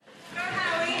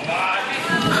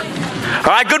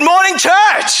All right, good morning,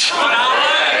 church.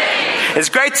 It's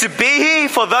great to be here.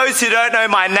 For those who don't know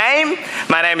my name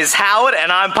is Howard,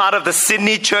 and I'm part of the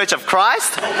Sydney Church of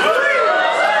Christ.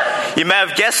 You may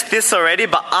have guessed this already,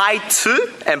 but I too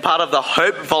am part of the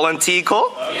Hope Volunteer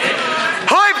Corps.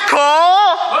 Hope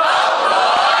Corps!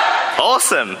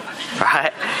 Awesome.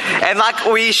 Right? And like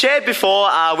we shared before,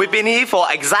 we've been here for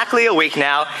exactly a week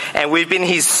now, and we've been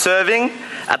here serving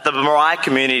at the Mariah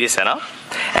Community Centre.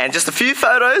 And just a few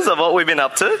photos of what we've been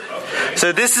up to.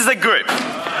 So this is a group.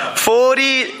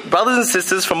 40 brothers and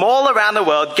sisters from all around the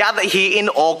world gathered here in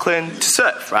Auckland to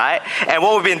serve, right? And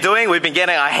what we've been doing, we've been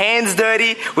getting our hands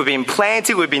dirty, we've been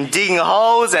planting, we've been digging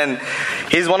holes, and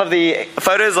here's one of the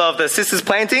photos of the sisters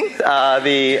planting,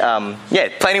 planting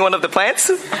one of the plants.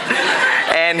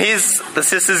 And here's the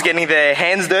sisters getting their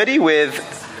hands dirty with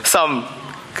some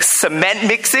cement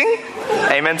mixing.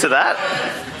 Amen to that.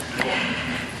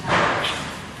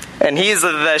 And here's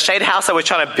the shade house that we're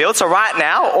trying to build. So right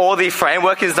now, all the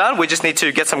framework is done. We just need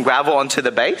to get some gravel onto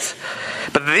the base.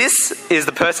 But this is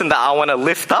the person that I want to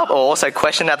lift up or also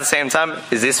question at the same time,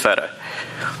 is this photo.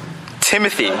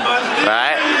 Timothy,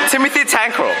 right? Timothy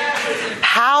Tankerel.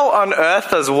 How on earth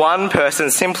does one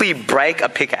person simply break a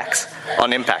pickaxe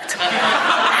on impact?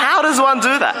 How does one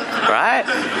do that, right?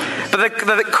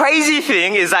 But the crazy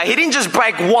thing is that he didn't just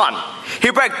break one. He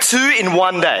broke two in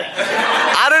one day.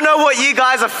 I don't know what you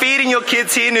guys are feeding your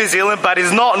kids here in New Zealand, but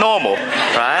it's not normal,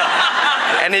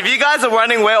 right? And if you guys are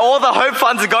wondering where all the Hope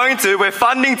funds are going to, we're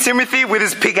funding Timothy with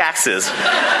his pickaxes,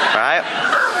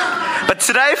 right? But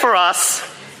today for us,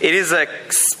 it is a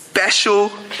special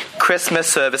Christmas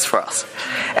service for us.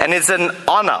 And it's an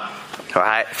honor,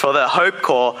 right, for the Hope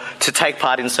Corps to take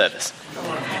part in service.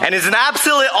 And it's an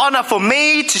absolute honor for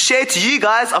me to share to you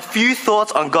guys a few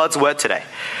thoughts on God's Word today.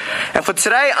 And for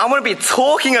today, I'm going to be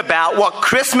talking about what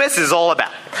Christmas is all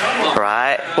about,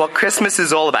 right? What Christmas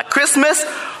is all about. Christmas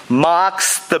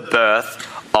marks the birth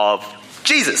of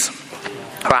Jesus,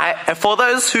 right? And for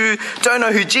those who don't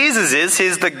know who Jesus is, he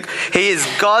is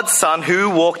God's Son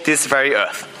who walked this very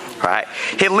earth, right?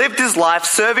 He lived his life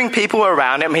serving people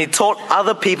around him. He taught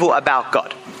other people about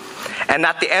God. And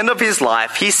at the end of his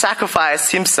life, he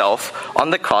sacrificed himself on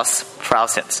the cross for our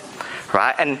sins,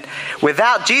 right? And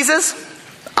without Jesus,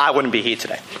 I wouldn't be here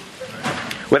today.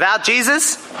 Without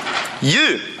Jesus,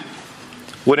 you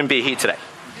wouldn't be here today.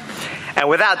 And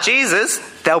without Jesus,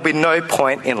 there'll be no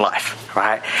point in life,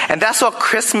 right? And that's what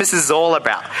Christmas is all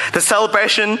about. The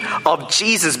celebration of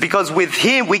Jesus, because with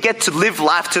him, we get to live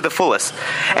life to the fullest.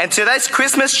 And today's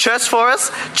Christmas church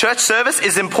service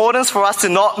is important for us to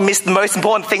not miss the most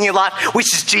important thing in life,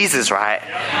 which is Jesus, right?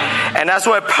 And as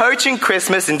we're approaching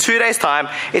Christmas in 2 days' time,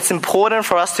 it's important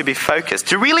for us to be focused,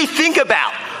 to really think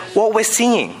about what we're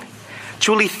singing,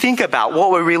 to really think about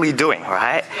what we're really doing,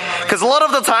 right? Because a lot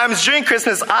of the times during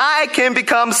Christmas, I can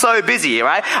become so busy,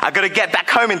 right? I've got to get back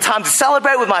home in time to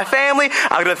celebrate with my family.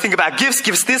 I've got to think about gifts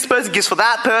this person, gifts for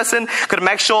that person. I've got to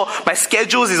make sure my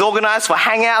schedules is organized for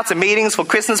hangouts and meetings, for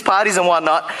Christmas parties and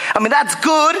whatnot. I mean, that's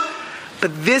good,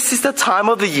 but this is the time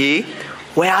of the year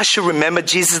where I should remember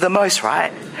Jesus the most,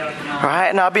 right? Right?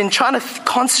 And I've been trying to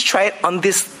concentrate on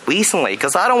this recently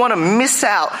because I don't want to miss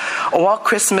out on what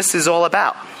Christmas is all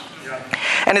about.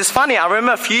 And it's funny, I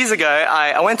remember a few years ago,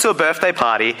 I went to a birthday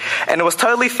party, and it was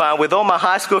totally fun with all my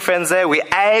high school friends there. We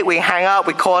ate, we hung out,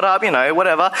 we caught up,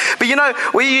 whatever.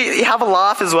 But we have a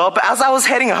laugh as well. But as I was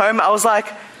heading home, I was like,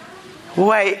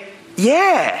 wait,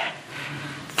 yeah,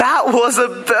 that was a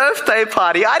birthday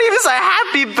party. I didn't even say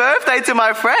happy birthday to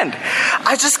my friend.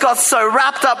 I just got so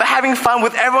wrapped up having fun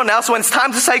with everyone else. When it's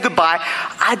time to say goodbye,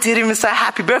 I didn't even say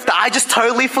happy birthday. I just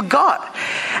totally forgot.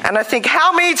 And I think,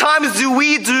 how many times do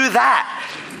we do that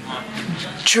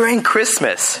during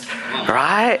Christmas,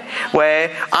 right?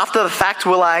 Where after the fact,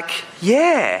 we're like,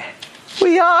 yeah,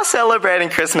 we are celebrating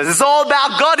Christmas. It's all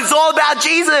about God. It's all about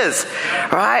Jesus,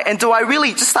 right? And do I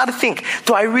really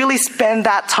spend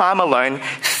that time alone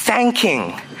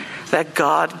thanking that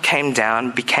God came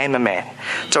down, became a man?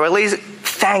 Do I at least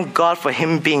thank God for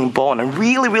him being born and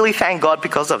really, really thank God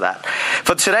because of that?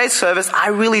 For today's service, I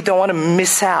really don't want to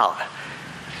miss out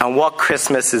on what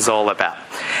Christmas is all about.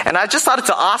 And I just started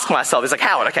to ask myself, it's like,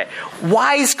 Howard, okay,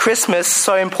 why is Christmas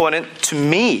so important to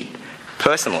me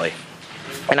personally?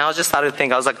 And I just started to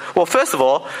think, I was like, well, first of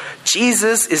all,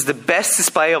 Jesus is the best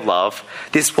display of love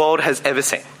this world has ever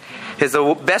seen. He's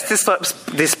the best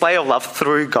display of love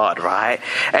through God, right?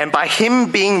 And by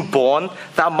him being born,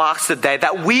 that marks the day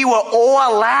that we were all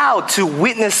allowed to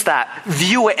witness that,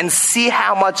 view it, and see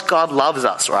how much God loves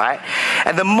us, right?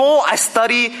 And the more I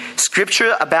study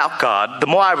scripture about God, the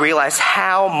more I realize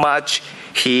how much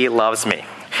he loves me.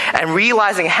 and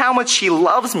realizing how much she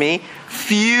loves me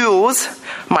fuels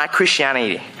my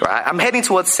Christianity, right? I'm heading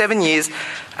towards 7 years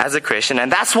as a Christian,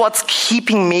 and that's what's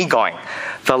keeping me going,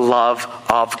 the love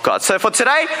of God. So for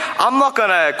today, I'm not going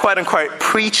to quote unquote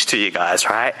preach to you guys,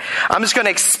 right? I'm just going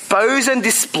to expose and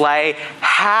display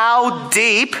how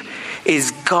deep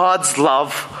is God's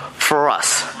love for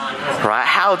us, right?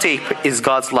 How deep is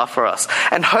God's love for us?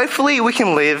 And hopefully we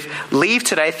can leave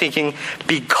today thinking,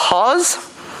 because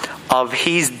of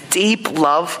his deep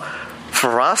love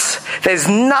for us, there's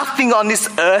nothing on this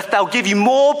earth that will give you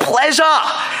more pleasure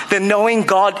than knowing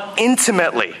God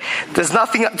intimately. There's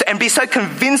nothing, and be so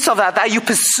convinced of that you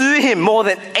pursue him more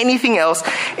than anything else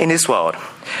in this world.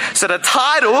 So the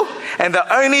title and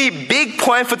the only big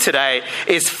point for today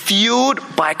is Fueled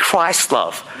by Christ's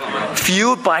Love.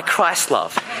 Fueled by Christ's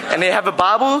love. And if you have a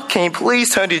Bible, can you please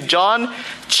turn to John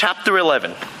chapter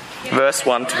 11, verse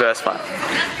 1 to verse 5.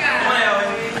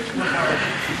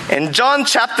 In John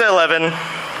chapter 11,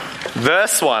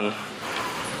 verse 1,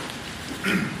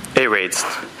 it reads,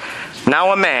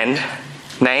 "Now a man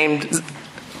named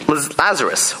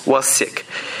Lazarus was sick.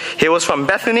 He was from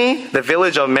Bethany, the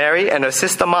village of Mary and her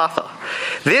sister Martha.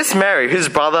 This Mary, whose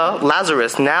brother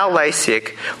Lazarus now lay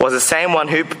sick, was the same one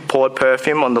who poured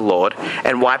perfume on the Lord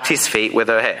and wiped his feet with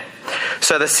her hair.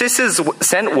 So the sisters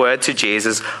sent word to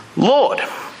Jesus, 'Lord,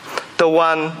 the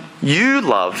one you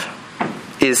love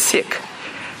is sick.'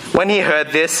 When he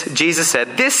heard this, Jesus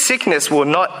said, 'This sickness will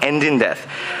not end in death.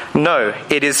 No,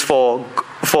 it is for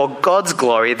God's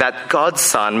glory, that God's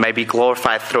Son may be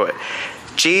glorified through it.'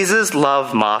 Jesus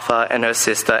loved Martha and her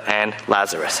sister and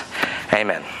Lazarus."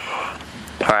 Amen.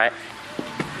 All right.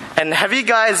 And have you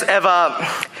guys ever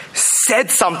said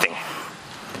something,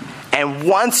 and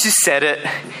once you said it,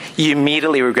 you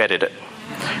immediately regretted it?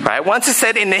 Right? Once you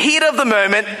said it in the heat of the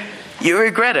moment, you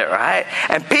regret it, right?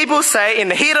 And people say in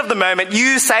the heat of the moment,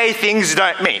 you say things you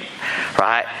don't mean,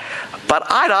 right? But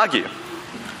I'd argue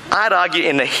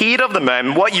in the heat of the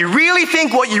moment, what you really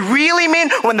think, what you really mean,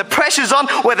 when the pressure's on,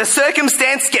 where the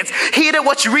circumstance gets heated,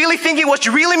 what you're really thinking, what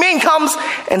you really mean comes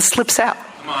and slips out,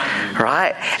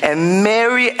 right? And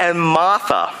Mary and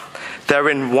Martha, they're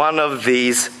in one of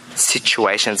these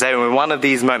situations. They're in one of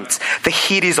these moments. The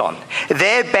heat is on.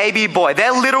 Their baby boy,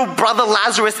 their little brother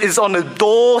Lazarus is on the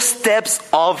doorsteps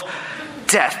of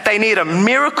death. They need a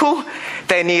miracle,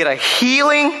 they need a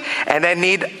healing, and they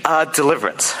need a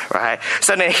deliverance, right?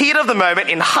 So in the heat of the moment,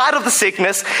 in height of the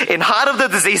sickness, in height of the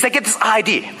disease, they get this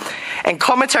idea. And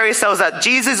commentary tells that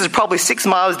Jesus is probably 6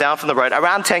 miles down from the road,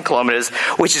 around 10 kilometers,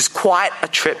 which is quite a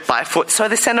trip by foot. So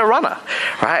they send a runner,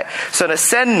 right? So they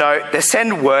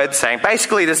send word saying,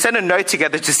 basically they send a note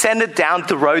together to send it down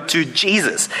the road to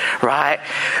Jesus, right?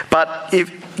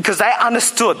 Because they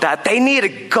understood that they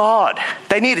needed God.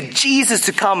 They needed Jesus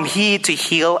to come here to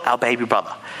heal our baby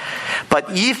brother. But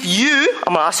I'm going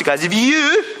to ask you guys, if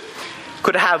you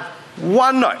could have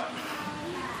one note,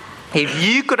 if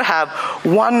you could have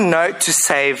one note to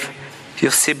save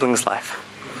your sibling's life,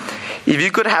 if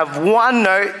you could have one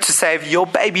note to save your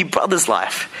baby brother's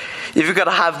life, if you could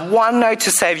have one note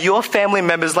to save your family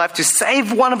member's life, to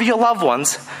save one of your loved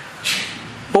ones,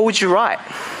 what would you write?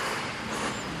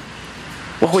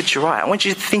 What would you write? I want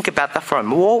you to think about that for a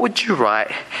moment. What would you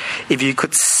write if you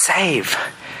could save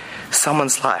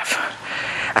someone's life?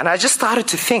 And I just started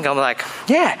to think, I'm like,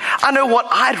 yeah, I know what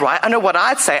I'd write. I know what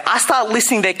I'd say. I start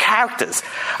listing their characters.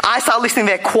 I start listing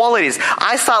their qualities.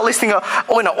 I start listing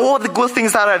all the good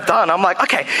things that I've done. I'm like,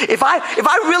 okay, if I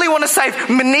really want to save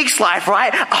Monique's life,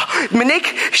 right? Oh,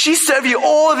 Monique, she served you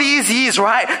all these years,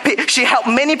 right? She helped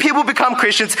many people become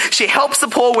Christians. She helps the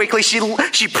poor weekly.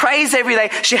 She prays every day.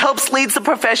 She helps leads the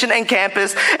profession and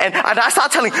campus. And I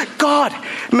start telling God,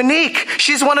 Monique,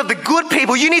 she's one of the good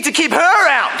people. You need to keep her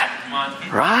around.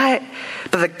 Right?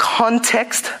 But the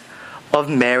context of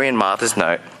Mary and Martha's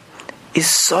note is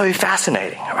so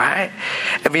fascinating, right?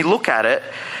 If we look at it,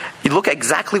 you look at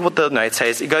exactly what the note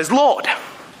says. It goes, Lord,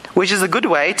 which is a good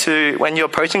way to, when you're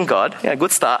approaching God,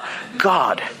 good start.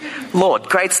 God, Lord,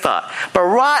 great start. But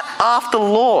right after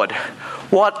Lord,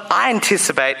 what I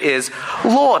anticipate is,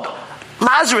 Lord,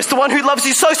 Lazarus, the one who loves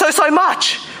you so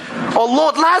much. Or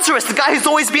Lord Lazarus, the guy who's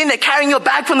always been there carrying your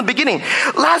bag from the beginning.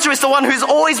 Lazarus, the one who's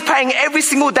always praying every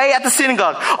single day at the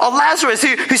synagogue. Or Lazarus,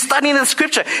 who's studying the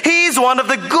scripture. He's one of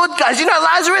the good guys. You know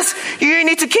Lazarus? You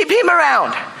need to keep him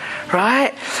around.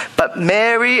 Right? But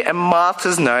Mary and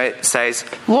Martha's note says,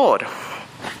 Lord,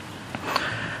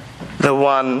 the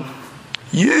one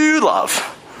you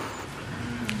love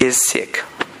is sick.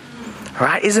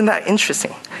 Right? Isn't that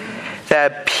interesting? They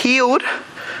appealed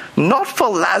not for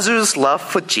Lazarus' love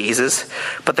for Jesus,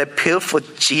 but they appealed for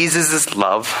Jesus'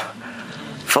 love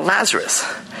for Lazarus.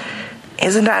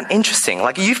 Isn't that interesting?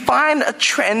 Like, you find a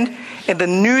trend in the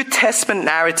New Testament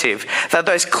narrative that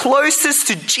those closest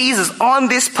to Jesus on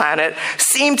this planet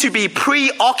seem to be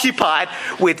preoccupied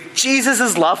with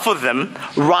Jesus' love for them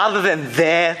rather than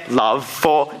their love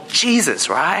for Jesus,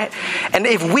 right? And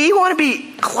if we want to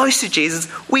be close to Jesus,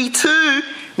 we too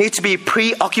need to be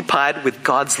preoccupied with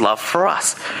God's love for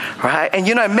us, right? And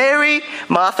you know, Mary,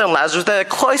 Martha, and Lazarus, they're the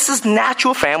closest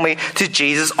natural family to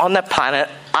Jesus on the planet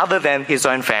other than his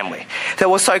own family. They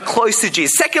were so close to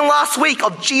Jesus. Second last week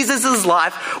of Jesus'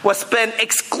 life was spent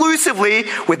exclusively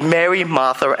with Mary,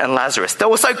 Martha, and Lazarus. They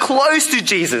were so close to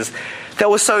Jesus. They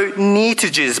were so near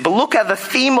to Jesus. But look at the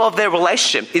theme of their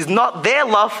relationship is not their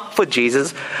love for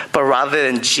Jesus, but rather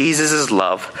than Jesus'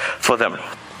 love for them.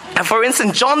 And for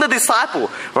instance, John the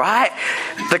disciple, right?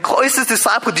 The closest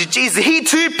disciple to Jesus, he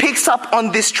too picks up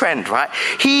on this trend, right?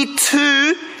 He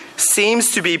too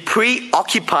seems to be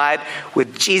preoccupied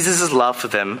with Jesus' love for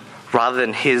them rather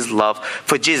than his love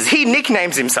for Jesus. He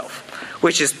nicknames himself,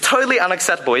 which is totally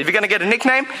unacceptable. If you're going to get a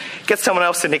nickname, get someone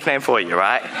else to nickname for you,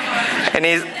 right? And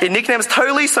his nickname is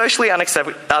totally socially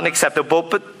unacceptable,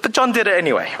 but John did it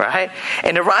anyway, right?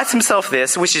 And he writes himself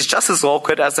this, which is just as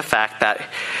awkward as the fact that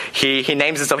he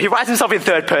names himself. He writes himself in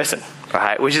third person,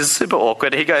 right? Which is super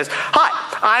awkward. He goes, "Hi,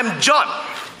 I'm John,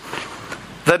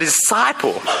 the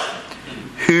disciple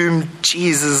whom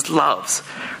Jesus loves,"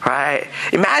 right?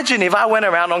 Imagine if I went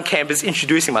around on campus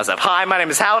introducing myself. "Hi, my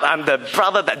name is Howard. I'm the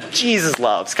brother that Jesus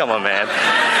loves." Come on, man.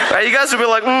 Right? You guys would be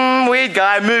like, weird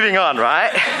guy, moving on,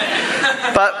 right?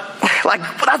 But, like,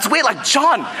 that's weird. Like,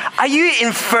 John, are you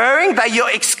inferring that you're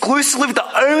exclusively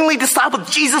the only disciple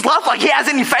Jesus loves? Like, he has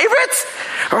any favorites?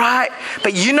 Right?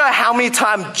 But you know how many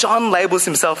times John labels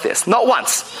himself this? Not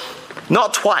once,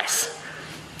 not twice,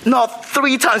 not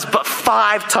 3 times, but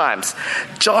 5 times.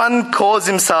 John calls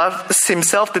himself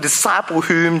the disciple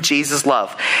whom Jesus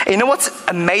loved. And you know what's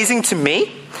amazing to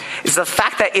me? Is the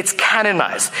fact that it's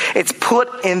canonized. It's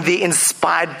put in the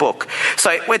inspired book. So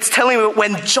it's telling me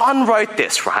when John wrote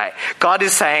this, right? God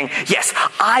is saying, yes,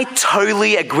 I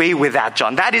totally agree with that,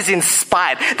 John. That is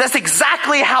inspired. That's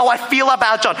exactly how I feel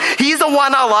about John. He's the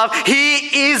one I love.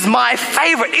 He is my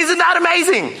favorite. Isn't that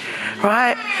amazing?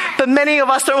 Right? But many of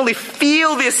us don't really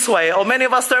feel this way, or many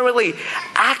of us don't really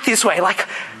act this way. Like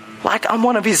I'm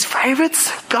one of his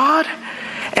favorites, God.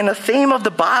 And the theme of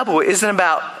the Bible isn't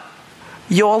about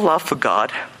your love for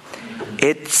God.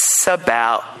 It's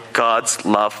about God's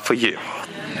love for you.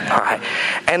 All right.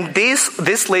 And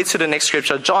this leads to the next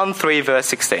scripture, John 3, verse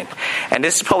 16. And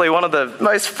this is probably one of the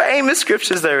most famous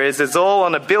scriptures there is. It's all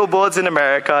on the billboards in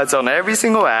America. It's on every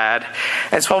single ad.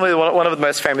 And it's probably one of the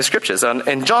most famous scriptures. And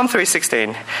in John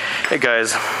 3:16, it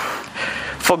goes,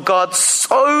 "For God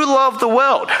so loved the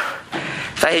world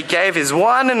that he gave his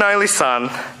one and only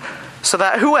Son, so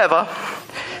that whoever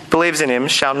believes in him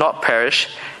shall not perish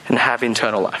and have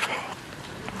eternal life."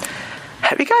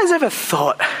 Have you guys ever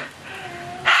thought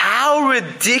how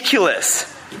ridiculous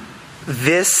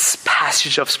this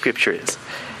passage of scripture is?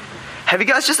 Have you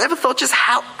guys just ever thought just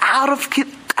how out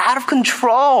of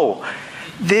control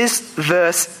this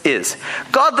verse is?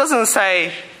 God doesn't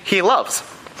say he loves.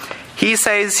 He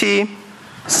says he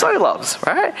so loves,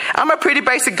 right? I'm a pretty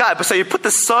basic guy, but so you put the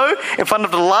so in front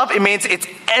of the love, it means it's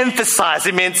emphasized.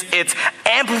 It means it's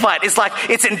amplified. It's like,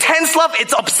 it's intense love.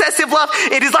 It's obsessive love.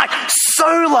 It is like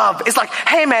so love. It's like,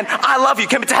 hey man, I love you.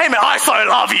 Come to, hey man, I so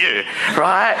love you,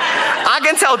 right? I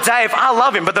can tell Dave I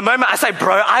love him, but the moment I say,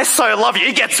 bro, I so love you,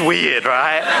 it gets weird,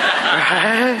 right?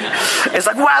 It's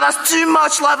like, wow, that's too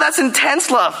much love. That's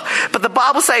intense love. But the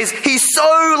Bible says he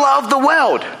so loved the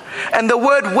world. And the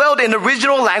word world in the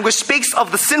original language speaks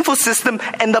of the sinful system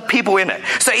and the people in it.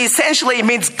 So essentially it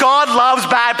means God loves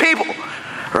bad people,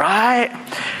 right?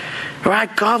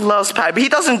 Right? God loves bad people. He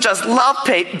doesn't just love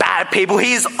bad people.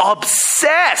 He's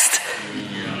obsessed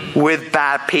with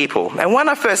bad people. And when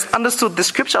I first understood the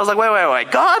scripture, I was like, wait,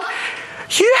 God,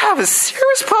 you have a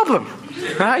serious problem.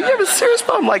 Right? You have a serious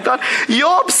problem. Like, God,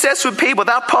 you're obsessed with people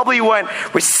that probably won't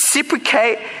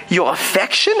reciprocate your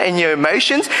affection and your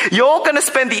emotions. You're going to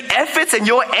spend the efforts and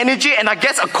your energy, and I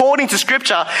guess according to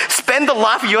scripture, spend the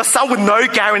life of your son with no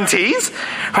guarantees.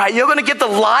 Right? You're going to give the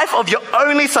life of your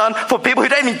only son for people who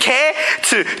don't even care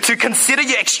to consider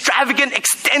your extravagant,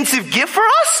 extensive gift for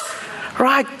us.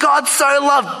 Right? God so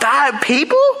loved bad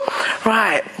people.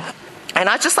 Right? And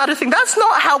I just started to think, that's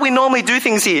not how we normally do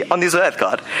things here on this earth,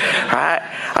 God. Right?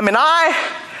 I mean, I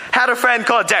had a friend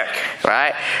called Derek,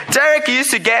 right? Derek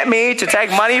used to get me to take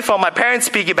money from my parents'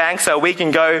 piggy bank so we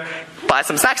can go buy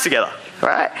some snacks together,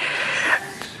 right?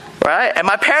 Right? And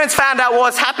my parents found out what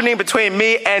was happening between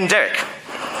me and Derek.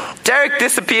 Derek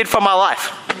disappeared from my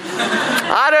life.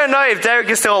 I don't know if Derek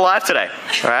is still alive today,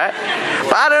 right?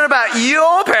 But I don't know about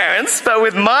your parents, but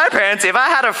with my parents, if I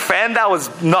had a friend that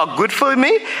was not good for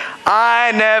me,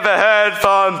 I never heard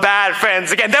from bad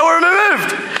friends again. They were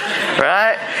removed,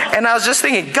 right? And I was just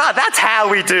thinking, God, that's how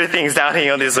we do things down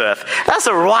here on this earth. That's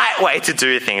the right way to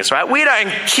do things, right? We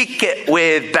don't kick it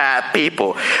with bad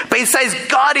people. But it says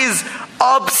God is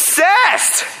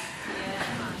obsessed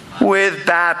with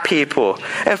bad people.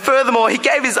 And furthermore, he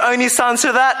gave his only son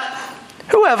so that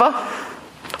whoever,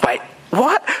 wait,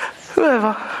 what?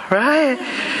 Whoever, right?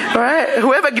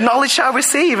 Whoever acknowledged shall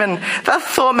receive. And that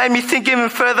thought made me think even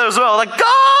further as well. Like,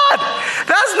 God,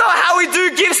 that's not how we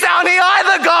do gifts down here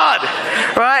either, God.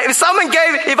 Right?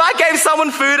 If I gave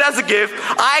someone food as a gift,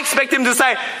 I expect him to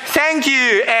say, thank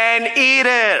you, and eat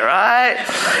it, right?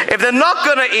 If they're not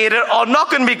going to eat it or not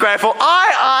going to be grateful,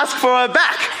 I ask for it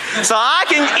back. So I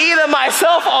can either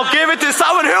myself or give it to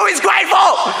someone who is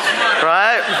grateful.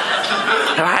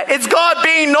 Right? It's God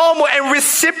being normal and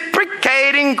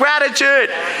reciprocating gratitude.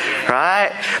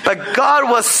 Right? But God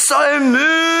was so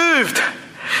moved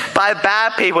by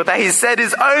bad people that he said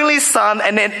his only son,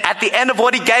 and then at the end of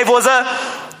what he gave was a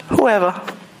whoever.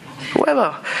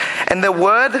 And the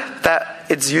word that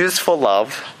it's used for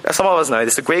love, some of us know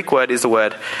this, the Greek word is the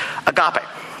word agape.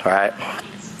 Right?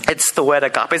 It's the word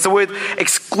agape. It's the word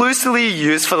exclusively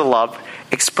used for the love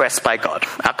expressed by God,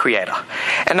 our Creator.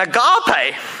 And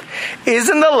agape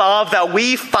isn't the love that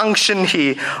we function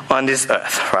here on this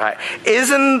earth, right?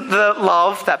 Isn't the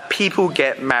love that people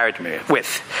get married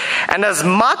with. And as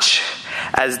much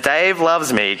as Dave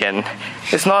loves Megan,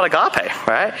 it's not agape,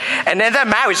 right? And then their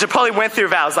marriage, they probably went through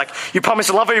vows like, you promise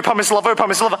to love her, you promise to love her, you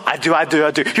promise to love her. I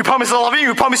do. You promise to love him,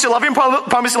 you promise to love him,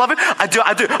 promise to love him. I do.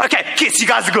 Okay, kiss, you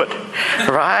guys are good,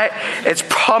 right? It's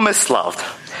promised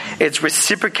love. It's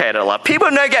reciprocated love. People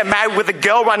don't get married with a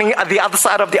girl running at the other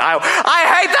side of the aisle. I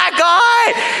hate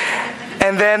that guy!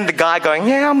 And then the guy going,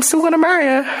 yeah, I'm still going to marry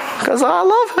her because I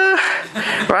love her.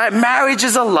 Right? Marriage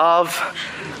is a love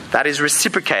that is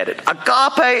reciprocated.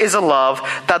 Agape is a love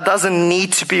that doesn't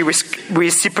need to be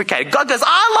reciprocated. God goes,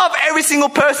 I love every single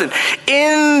person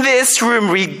in this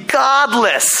room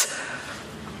regardless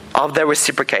of their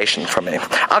reciprocation from him.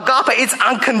 Agape, it's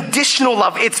unconditional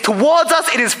love. It's towards us.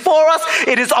 It is for us.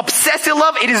 It is obsessive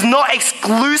love. It is not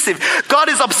exclusive. God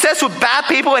is obsessed with bad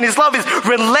people, and his love is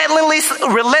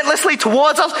relentlessly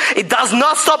towards us. It does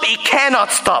not stop. It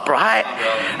cannot stop, right?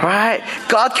 Right?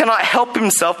 God cannot help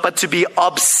himself but to be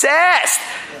obsessed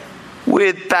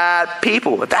with bad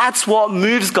people. That's what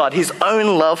moves God, his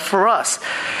own love for us.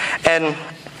 And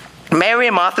Mary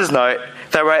and Martha's note,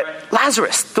 they wrote,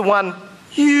 Lazarus, the one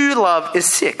you love, is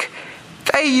sick.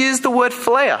 They used the word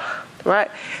philia,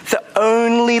 right? The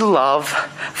only love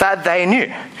that they knew.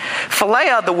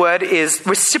 Philia, the word, is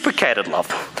reciprocated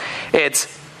love. It's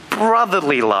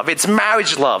brotherly love. It's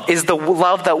marriage love. It's the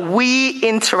love that we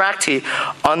interact here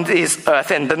on this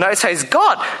earth. And the note says,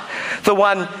 God, the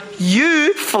one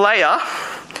you, philia,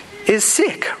 is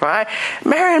sick, right?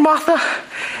 Mary and Martha,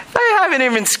 they haven't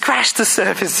even scratched the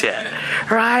surface yet,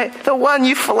 right? The one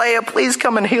you philia, please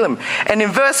come and heal him. And in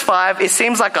verse 5, it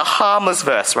seems like a harmless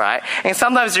verse, right? And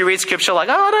sometimes you read scripture like,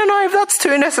 I don't know if that's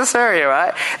too necessary,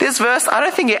 right? This verse, I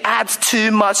don't think it adds too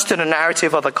much to the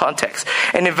narrative or the context.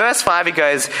 And in verse 5, it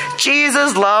goes,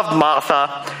 Jesus loved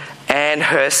Martha and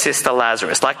her sister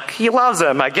Lazarus. Like, he loves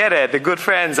them, I get it. They're good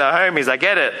friends, they're homies, I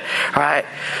get it, right?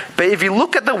 But if you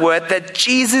look at the word that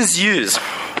Jesus used,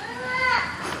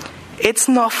 it's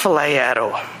not philia at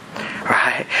all,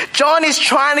 right? John is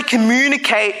trying to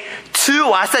communicate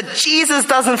to us that Jesus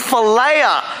doesn't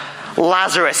philia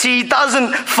Lazarus. He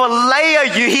doesn't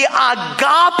philia you. He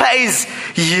agapes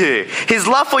you. His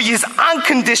love for you is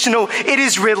unconditional. It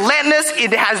is relentless.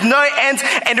 It has no ends,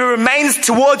 and it remains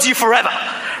towards you forever.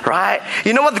 Right?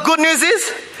 You know what the good news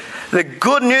is? The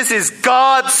good news is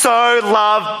God so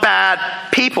loved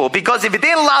bad people. Because if he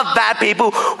didn't love bad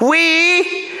people,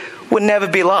 we would never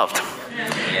be loved.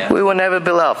 Yeah. We will never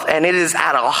be loved. And it is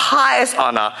at our highest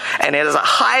honor, and it is our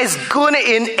highest good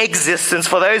in existence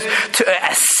for those to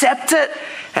accept it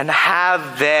and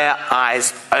have their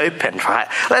eyes opened, right?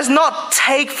 Let's not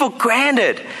take for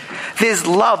granted this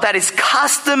love that is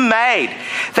custom made,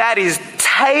 that is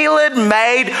tailor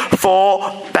made for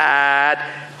bad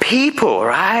people,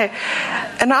 right?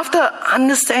 And after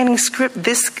understanding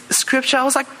this scripture, I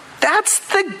was like, that's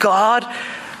the God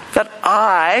that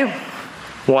I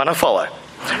want to follow.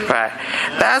 Right?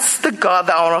 That's the God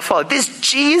that I want to follow. This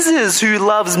Jesus who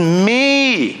loves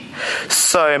me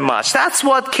so much. That's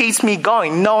what keeps me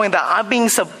going, knowing that I'm being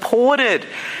supported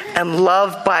and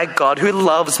loved by God who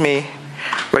loves me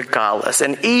regardless.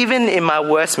 And even in my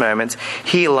worst moments,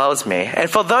 he loves me. And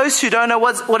for those who don't know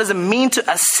what does it mean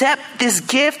to accept this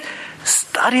gift,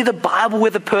 study the Bible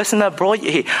with the person that brought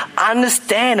you here.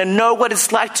 Understand and know what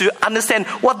it's like to understand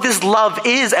what this love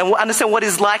is and understand what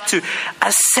it's like to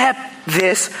accept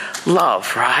this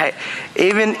love, right?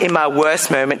 Even in my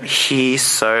worst moment, he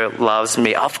so loves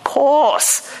me. Of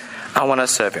course, I want to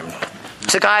serve him.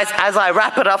 So guys, as I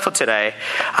wrap it up for today,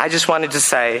 I just wanted to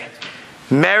say,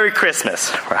 Merry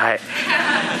Christmas, right?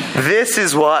 This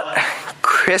is what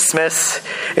Christmas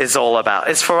is all about.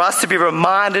 It's for us to be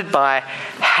reminded by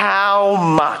how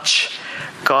much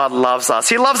God loves us.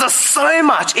 He loves us so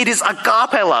much. It is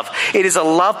agape love. It is a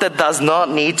love that does not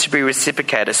need to be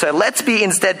reciprocated. So let's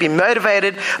instead be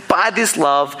motivated by this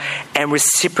love and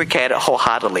reciprocate it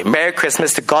wholeheartedly. Merry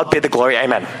Christmas. To God be the glory.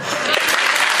 Amen.